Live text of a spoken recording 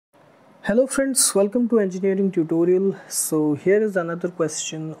Hello friends, welcome to engineering tutorial. So here is another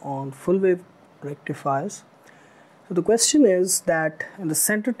question on full wave rectifiers. So the question is that in the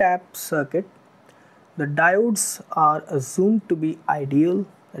center tap circuit, the diodes are assumed to be ideal,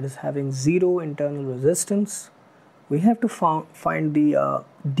 that is having zero internal resistance. We have to find the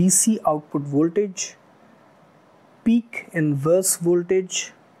DC output voltage, peak inverse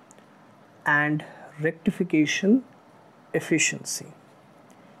voltage and rectification efficiency.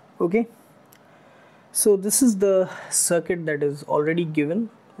 Okay, so this is the circuit that is already given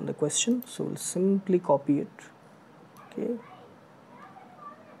in the question, so we'll simply copy it. Okay,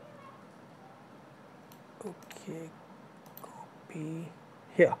 copy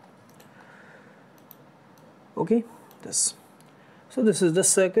here. Okay, this. So this is the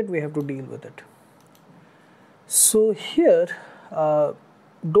circuit, we have to deal with it. So here,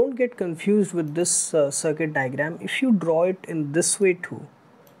 don't get confused with this circuit diagram. If you draw it in this way too,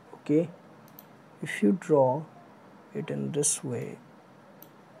 okay, if you draw it in this way,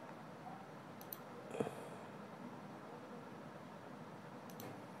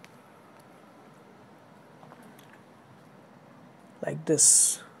 like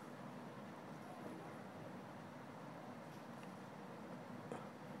this,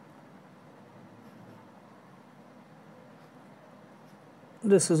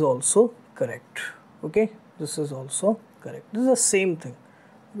 this is also correct. Okay, this is also correct. This is the same thing.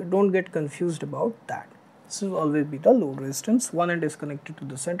 Don't get confused about that. This will always be the load resistance. One end is connected to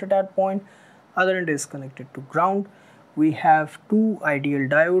the center tap point, other end is connected to ground. We have two ideal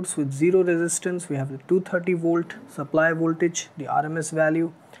diodes with zero resistance. We have the 230 volt supply voltage, the RMS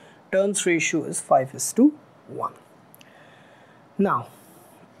value. Turns ratio is 5:1. Now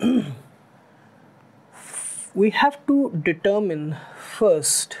we have to determine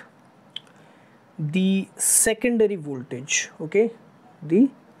first the secondary voltage, okay, the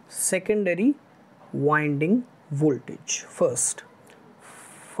secondary winding voltage first.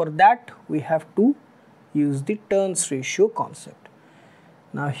 For that we have to use the turns ratio concept.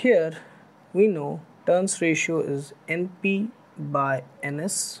 Now here we know turns ratio is NP by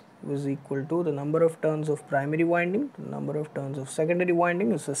NS, which is equal to the number of turns of primary winding, the number of turns of secondary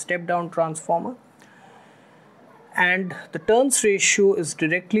winding. Is a step down transformer, and the turns ratio is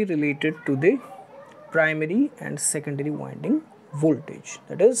directly related to the primary and secondary winding voltage,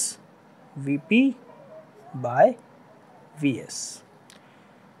 that is Vp by Vs.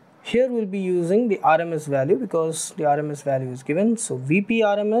 Here we'll be using the RMS value because the RMS value is given, so Vp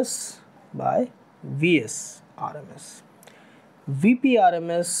RMS by Vs RMS. Vp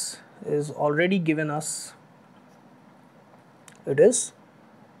RMS is already given us, it is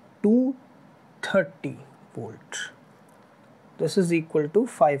 230 volt. This is equal to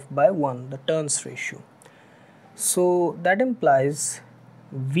 5/1, the turns ratio. So that implies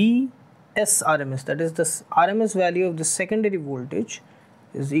Vs RMS, that is the RMS value of the secondary voltage,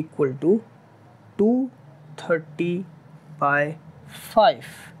 is equal to 230 by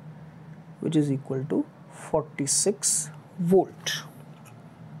 5, which is equal to 46 volt.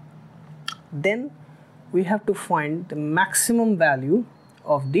 Then we have to find the maximum value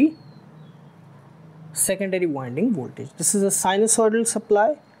of the secondary winding voltage. This is a sinusoidal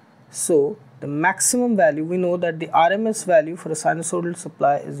supply, so the maximum value, we know that the RMS value for a sinusoidal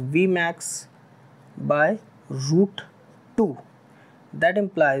supply is Vmax by root 2. That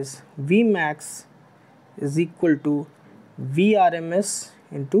implies Vmax is equal to Vrms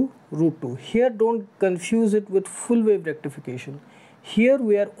into root 2. Here don't confuse it with full wave rectification. Here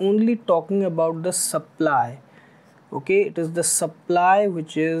we are only talking about the supply. Okay, it is the supply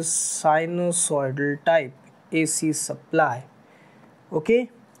which is sinusoidal type, AC supply.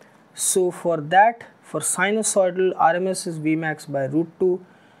 Okay, so for that, for sinusoidal, RMS is Vmax by root 2,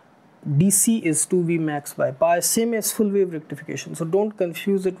 DC is 2 Vmax by pi, same as full wave rectification. So don't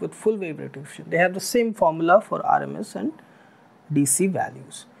confuse it with full wave rectification. They have the same formula for RMS and DC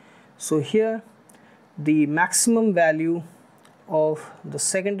values. So here the maximum value of the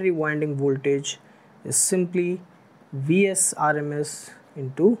secondary winding voltage is simply Vs RMS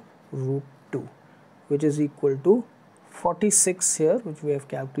into root 2, which is equal to 46 here, which we have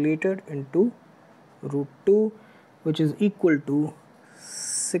calculated, into root 2, which is equal to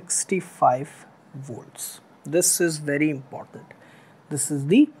 65 volts. This is very important. This is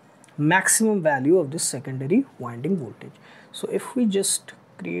the maximum value of the secondary winding voltage. So if we just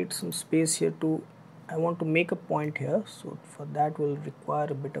create some space here to, I want to make a point here, so for that we'll require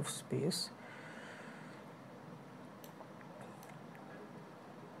a bit of space.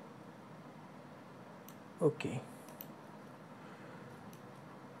 Okay.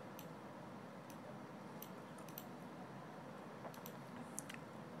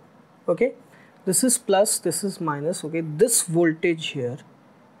 Okay, this is plus, this is minus. Okay, this voltage here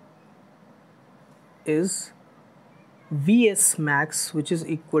is Vs max, which is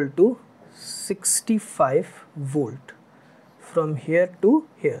equal to 65 volt from here to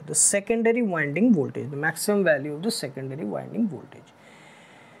here, the secondary winding voltage, the maximum value of the secondary winding voltage.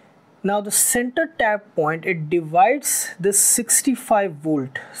 Now the center tap point, it divides this 65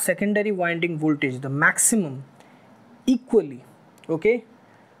 volt secondary winding voltage, the maximum, equally. Okay,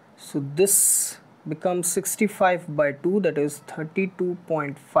 so this becomes 65 by 2, that is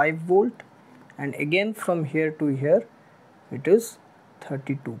 32.5 volt, and again from here to here it is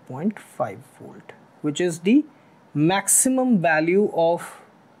 32.5 volt, which is the maximum value of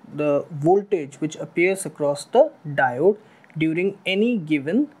the voltage which appears across the diode during any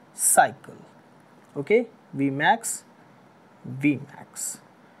given cycle. Okay, Vmax, Vmax.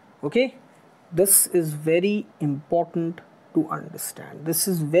 Okay, this is very important to understand. This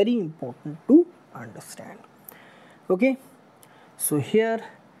is very important to understand. Okay, so here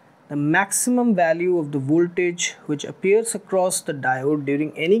the maximum value of the voltage which appears across the diode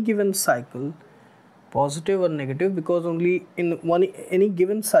during any given cycle, positive or negative, because only in any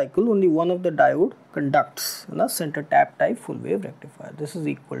given cycle only one of the diode conducts in a center tap type full wave rectifier. This is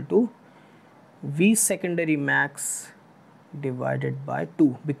equal to V secondary max divided by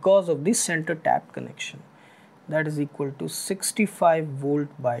 2 because of the center tap connection. That is equal to 65 volt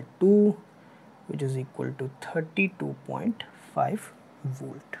by 2, which is equal to 32.5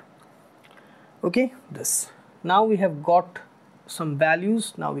 volt. Okay, this. Now we have got some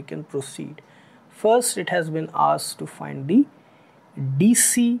values. Now we can proceed. First, it has been asked to find the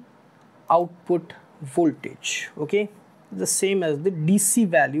DC output voltage. Okay, the same as the DC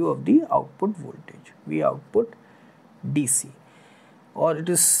value of the output voltage, V output DC, or it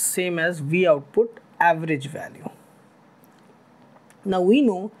is same as V output average value. Now we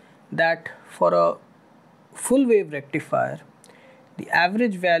know that for a full wave rectifier, the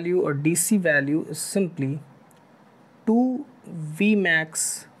average value or DC value is simply 2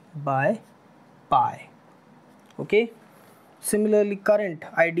 Vmax by pi. Okay, similarly current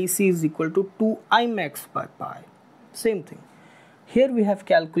IDC is equal to 2 Imax by pi. Same thing. Here we have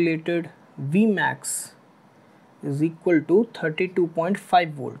calculated Vmax is equal to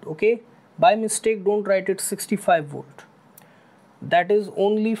 32.5 volt. Okay, by mistake don't write it 65 volt. That is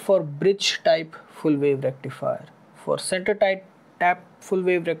only for bridge type full wave rectifier. For center type tap full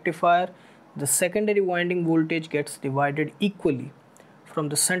wave rectifier, the secondary winding voltage gets divided equally from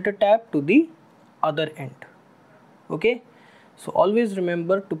the center tap to the other end. Okay, so always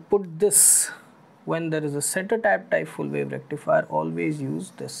remember to put this when there is a center tap type full wave rectifier, always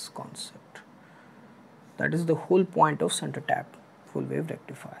use this concept. That is the whole point of center tap full wave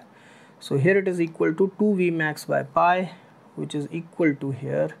rectifier. So here it is equal to 2 Vmax by pi, which is equal to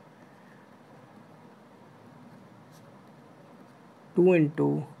here 2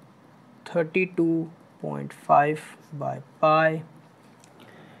 into 32.5 by pi,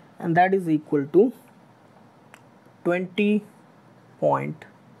 and that is equal to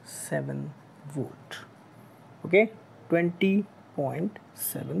 20.7 volt. Okay, 20.7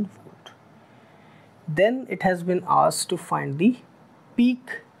 volt. Then it has been asked to find the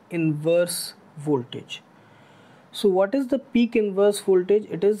peak inverse voltage. So what is the peak inverse voltage?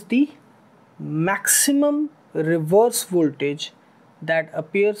 It is the maximum reverse voltage that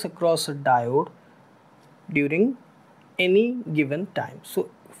appears across a diode during any given time.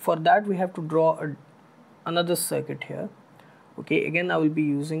 So for that we have to draw another circuit here. Okay, again I will be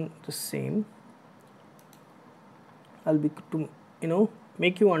using the same. I'll be to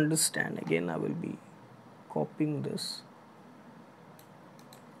make you understand. Again I will be copying this.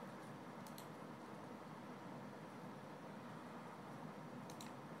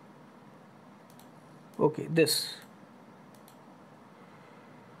 Okay, this.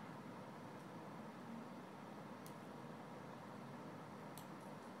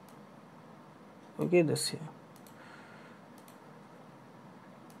 Okay, this here.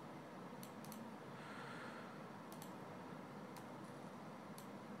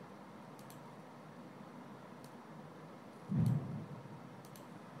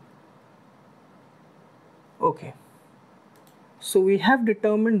 Okay, so we have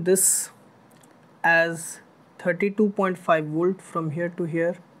determined this as 32.5 volt from here to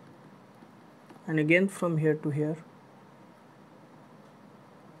here, and again from here to here.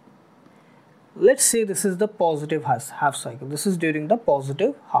 Let's say this is the positive half cycle. This is during the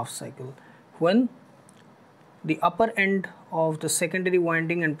positive half cycle, when the upper end of the secondary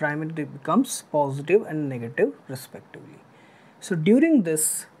winding and primary becomes positive and negative respectively. So during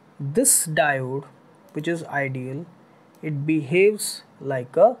this diode, which is ideal, it behaves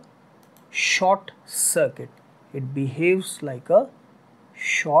like a short circuit. It behaves like a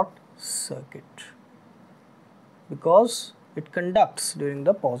short circuit because it conducts during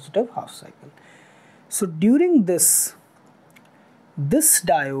the positive half cycle. So during this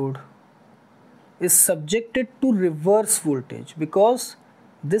diode is subjected to reverse voltage because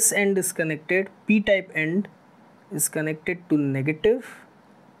this end is connected, p-type end is connected to negative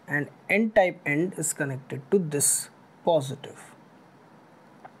and n-type end is connected to this positive.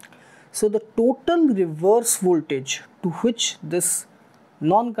 So the total reverse voltage to which this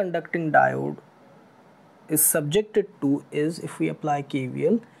non-conducting diode is subjected to is, if we apply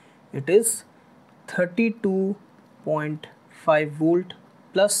KVL, it is 32.5 volt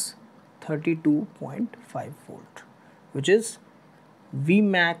plus 32.5 volt, which is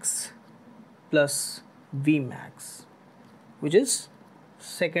Vmax plus Vmax, which is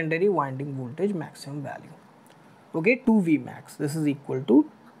secondary winding voltage maximum value. Okay, 2 Vmax. This is equal to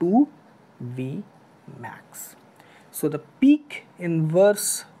 2 Vmax. So the peak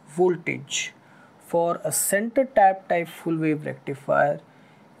inverse voltage for a center tap type full wave rectifier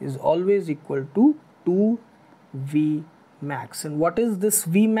is always equal to 2 Vmax. And what is this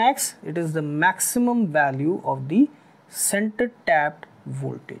Vmax? It is the maximum value of the center tapped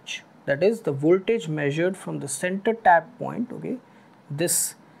voltage. That is the voltage measured from the center tap point, okay,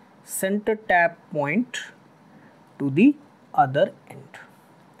 this center tap point to the other end.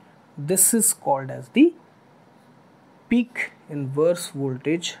 This is called as the peak inverse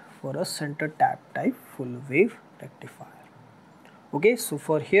voltage for a center tap type full wave rectifier. Okay, so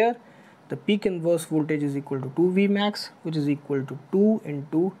for here the peak inverse voltage is equal to 2 Vmax, which is equal to 2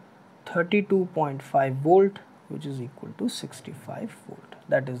 into 32.5 volt, which is equal to 65 volt.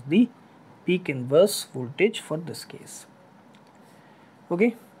 That is the peak inverse voltage for this case.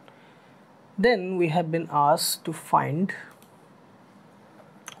 Okay, then we have been asked to find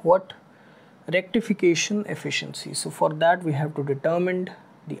what rectification efficiency. So for that we have to determine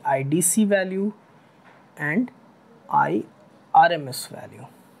the IDC value and IRMS value.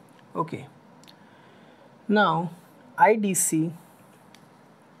 Okay, now IDC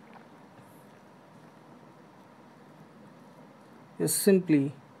is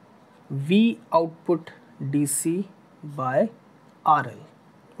simply V output DC by RL.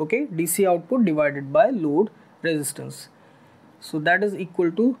 Okay, DC output divided by load resistance. So that is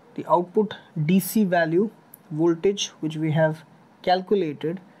equal to the output DC value voltage which we have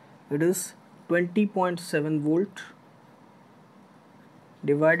calculated. It is 20.7 volt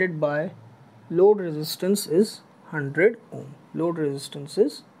divided by load resistance is 100 ohm. Load resistance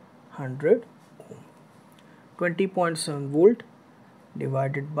is 100 ohm. 20.7 volt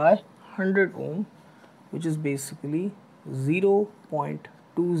divided by 100 ohm, which is basically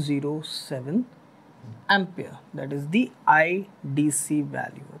 0.207 ampere. That is the IDC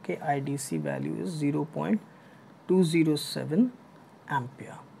value. Okay, IDC value is 0.207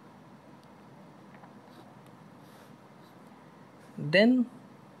 ampere. Then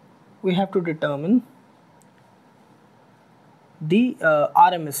we have to determine the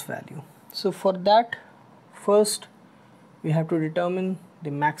RMS value. So for that, first we have to determine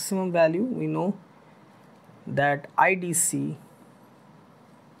the maximum value. We know that IDC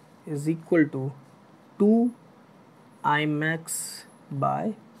is equal to 2 Imax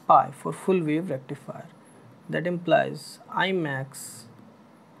by pi for full wave rectifier. That implies Imax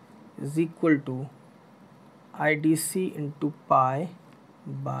is equal to IDC into pi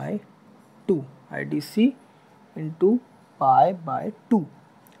by 2. IDC into pi by 2.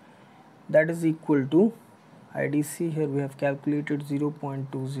 That is equal to IDC, here we have calculated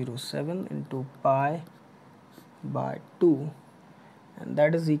 0.207 into pi by 2, and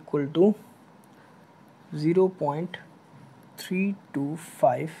that is equal to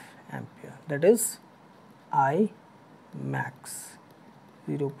 0.325 ampere. That is I max,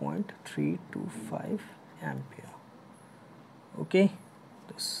 0.325 ampere. Okay,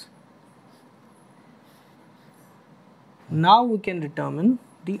 this. Now we can determine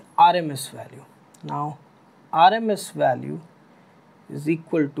the RMS value. Now RMS value is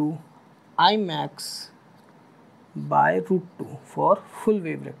equal to I max by root 2 for full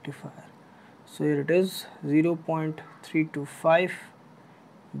wave rectifier. So here it is 0.325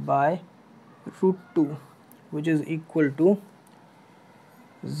 by root 2, which is equal to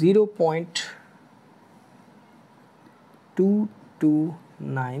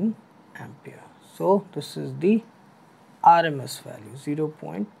 0.229 ampere. So this is the RMS value,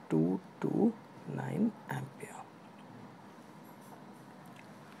 0.229 ampere.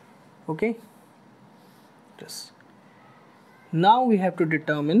 Okay, this. Now we have to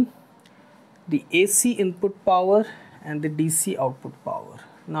determine the AC input power and the DC output power.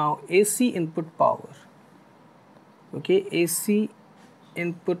 Now AC input power. Okay, AC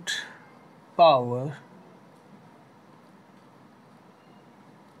input power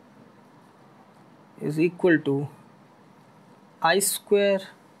is equal to I square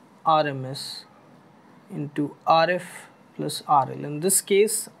RMS into RF plus RL. In this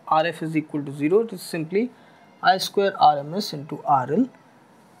case, RF is equal to 0. It is simply I square RMS into RL,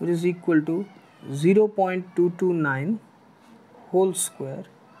 which is equal to 0.229 whole square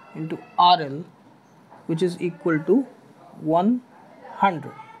into RL, which is equal to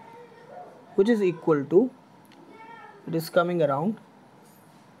 100, which is equal to, it is coming around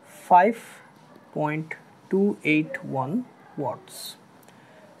 5.281 watts.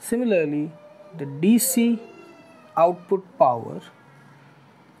 Similarly, the DC output power,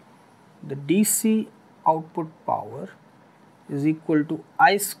 is equal to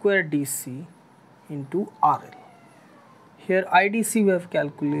I square DC into RL. Here IDC we have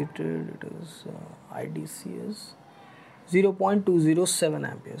calculated, it is IDC is 0.207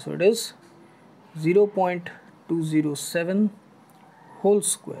 ampere. So it is 0.207 whole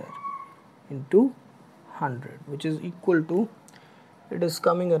square into 100, which is equal to, it is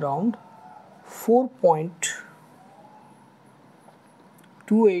coming around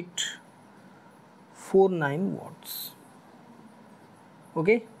 4.2849 watts.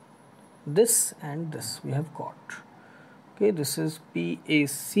 Okay, this and this we have got. Okay, this is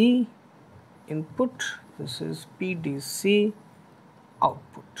PAC input, this is PDC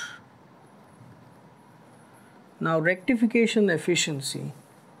output. Now rectification efficiency.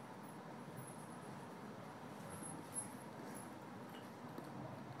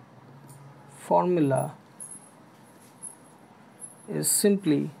 Formula is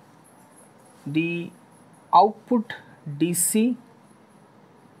simply the output DC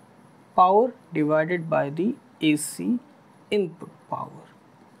power divided by the AC input power.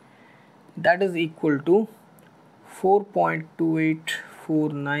 That is equal to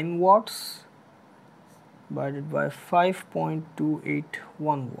 4.2849 watts divided by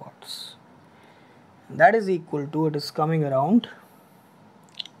 5.281 watts. That is equal to, it is coming around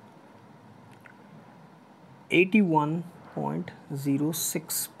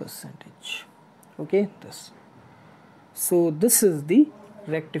 81.06%. Okay, this. So this is the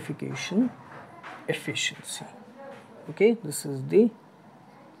rectification efficiency. Okay, this is the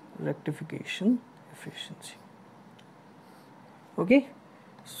rectification efficiency. Okay,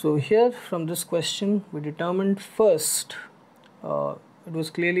 so here from this question we determined first, it was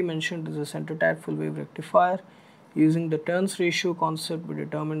clearly mentioned as a center tapped full wave rectifier. Using the turns ratio concept, we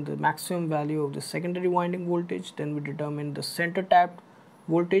determined the maximum value of the secondary winding voltage. Then we determined the center tapped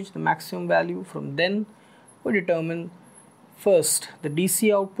voltage, the maximum value. From then we determined first the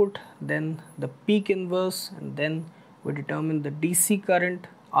DC output, then the peak inverse, and then we determined the DC current,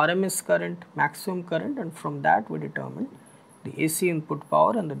 RMS current, maximum current, and from that we determined the AC input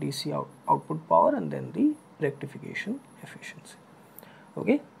power and the DC output power, and then the rectification efficiency.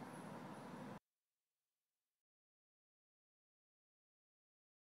 Okay.